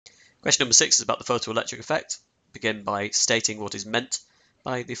Question number 6 is about the photoelectric effect. Begin by stating what is meant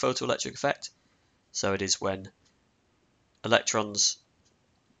by the photoelectric effect. So it is when electrons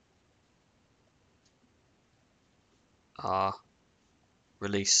are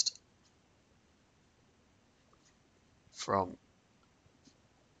released from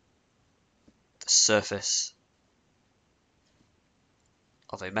the surface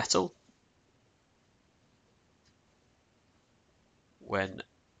of a metal when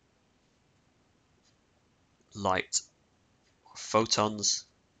light or photons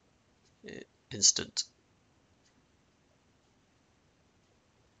instant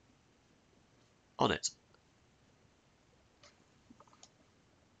on it.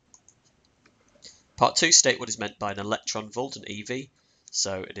 Part 2, state what is meant by an electron volt, an EV.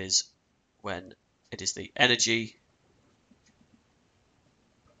 So it is when it is the energy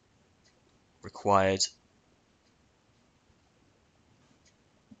required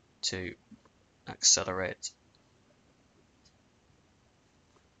to accelerate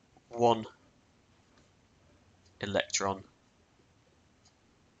one electron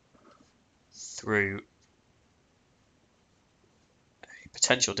through a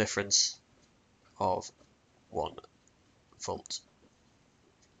potential difference of 1 volt.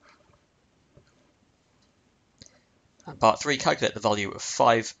 And part 3, calculate the value of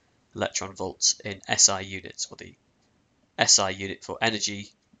 5 electron volts in SI units. Well, the SI unit for energy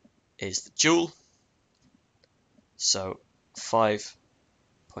is the joule. So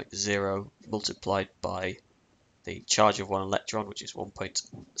 5.0 multiplied by the charge of 1 electron, which is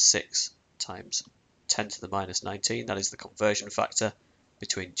 1.6 times 10 to the minus 19. That is the conversion factor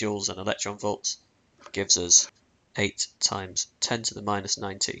between joules and electron volts. Gives us 8 times 10 to the minus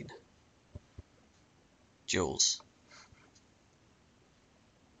 19 joules.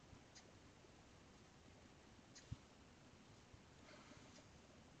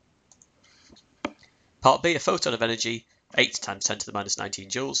 Part B, a photon of energy, 8 times 10 to the minus 19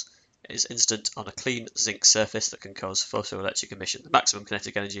 joules, is instant on a clean zinc surface that can cause photoelectric emission. The maximum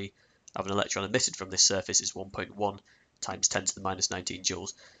kinetic energy of an electron emitted from this surface is 1.1 times 10 to the minus 19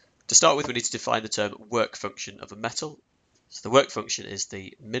 joules. To start with, we need to define the term work function of a metal. So the work function is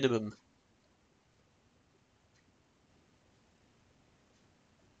the minimum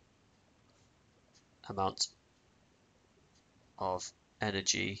amount of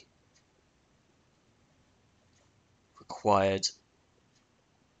energy required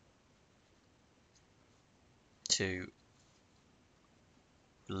to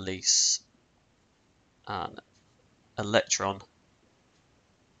release an electron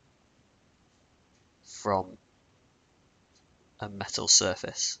from a metal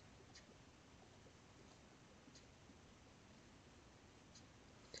surface.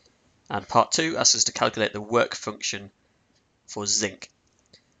 And part 2 asks us to calculate the work function for zinc.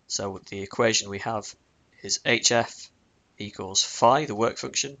 So the equation we have is HF equals phi, the work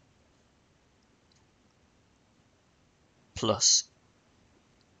function, plus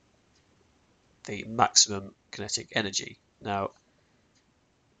the maximum kinetic energy. Now,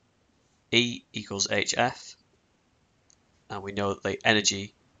 E equals HF, and we know that the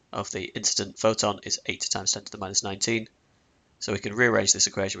energy of the incident photon is 8 times 10 to the minus 19. So we can rearrange this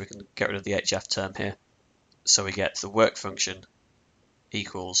equation, we can get rid of the HF term here. So we get the work function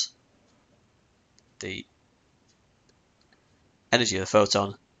equals the energy of the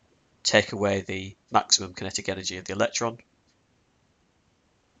photon, take away the maximum kinetic energy of the electron,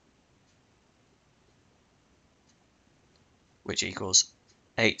 which equals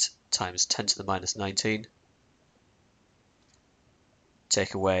 8 times 10 to the minus 19,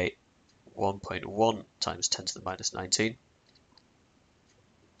 take away 1.1 times 10 to the minus 19,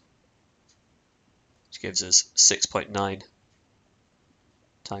 which gives us 6.9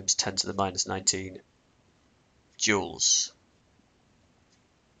 times 10 to the minus 19 joules.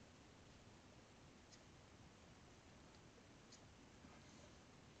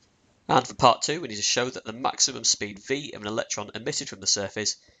 And for part 2, we need to show that the maximum speed v of an electron emitted from the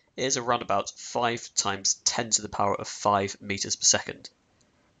surface is around about 5 times 10 to the power of 5 meters per second.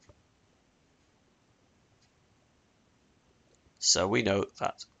 So we know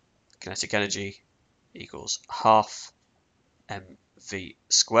that kinetic energy equals half mv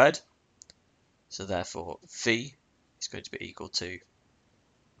squared. So therefore v is going to be equal to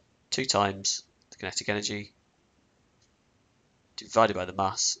 2 times the kinetic energy divided by the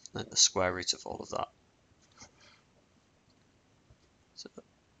mass, and then the square root of all of that.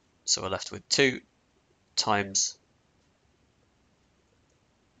 So we're left with 2 times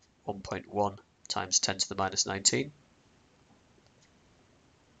 1.1 times 10 to the minus 19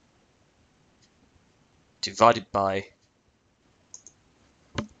 divided by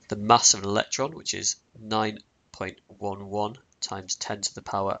the mass of an electron, which is 9.11 times 10 to the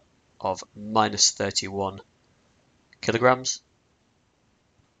power of minus 31 kilograms.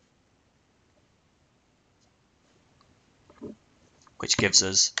 Which gives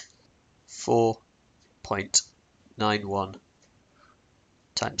us 4.91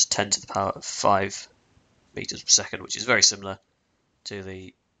 times 10 to the power of 5 meters per second, which is very similar to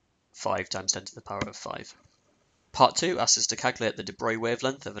the 5 times 10 to the power of 5. Part 2 asks us to calculate the de Broglie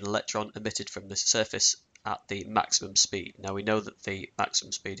wavelength of an electron emitted from the surface at the maximum speed. Now we know that the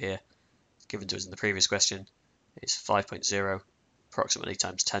maximum speed here, given to us in the previous question, is 5.0 approximately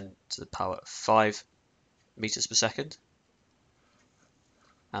times 10 to the power of 5 meters per second.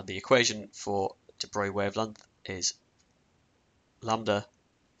 And the equation for de Broglie wavelength is lambda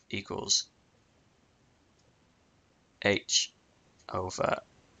equals h over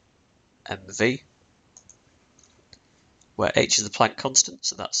mv, where h is the Planck constant,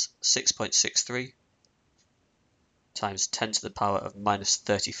 so that's 6.63 times 10 to the power of minus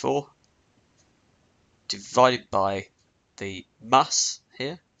 34, divided by the mass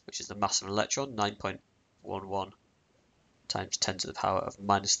here, which is the mass of an electron, 9.11 times 10 to the power of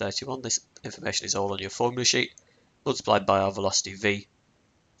minus 31. This information is all on your formula sheet, multiplied by our velocity v,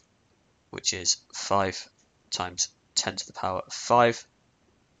 which is 5 times 10 to the power of 5.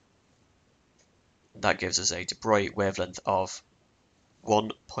 That gives us a de Broglie wavelength of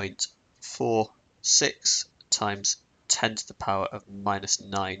 1.46 times 10 to the power of minus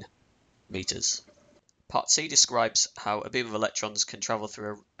 9 meters. Part C describes how a beam of electrons can travel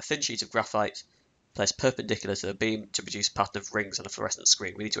through a thin sheet of graphite placed perpendicular to the beam to produce a pattern of rings on a fluorescent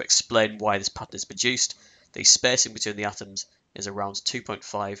screen. We need to explain why this pattern is produced. The spacing between the atoms is around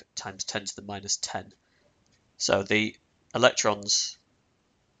 2.5 times 10 to the minus 10. So the electrons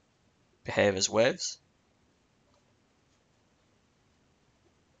behave as waves.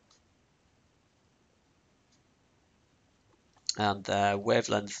 And their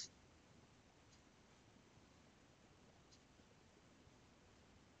wavelength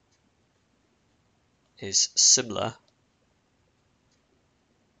is similar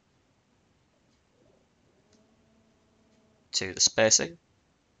to the spacing.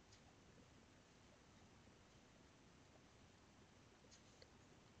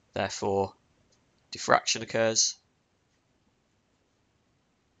 Therefore, diffraction occurs,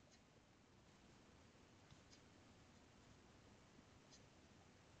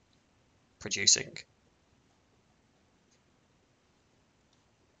 producing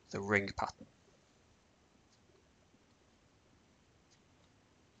the ring pattern.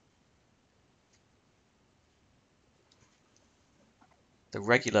 The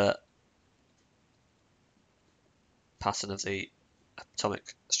regular pattern of the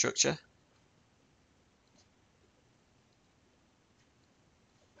atomic structure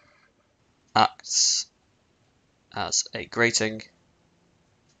acts as a grating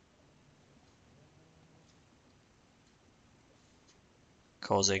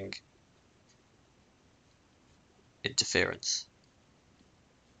causing interference.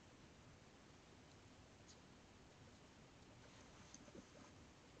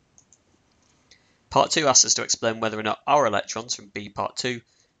 Part 2 asks us to explain whether or not our electrons from B part 2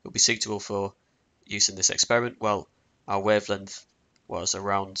 will be suitable for use in this experiment. Well, our wavelength was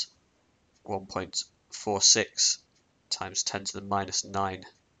around 1.46 times 10 to the minus 9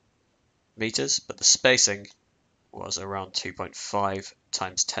 meters, but the spacing was around 2.5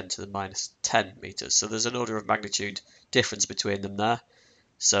 times 10 to the minus 10 meters. So there's an order of magnitude difference between them there.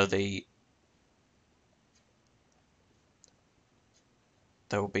 So there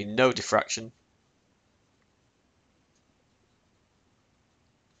will be no diffraction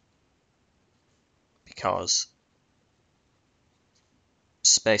because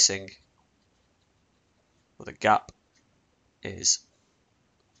spacing, or the gap, is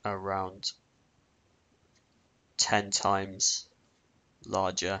around 10 times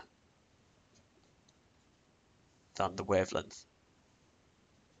larger than the wavelength.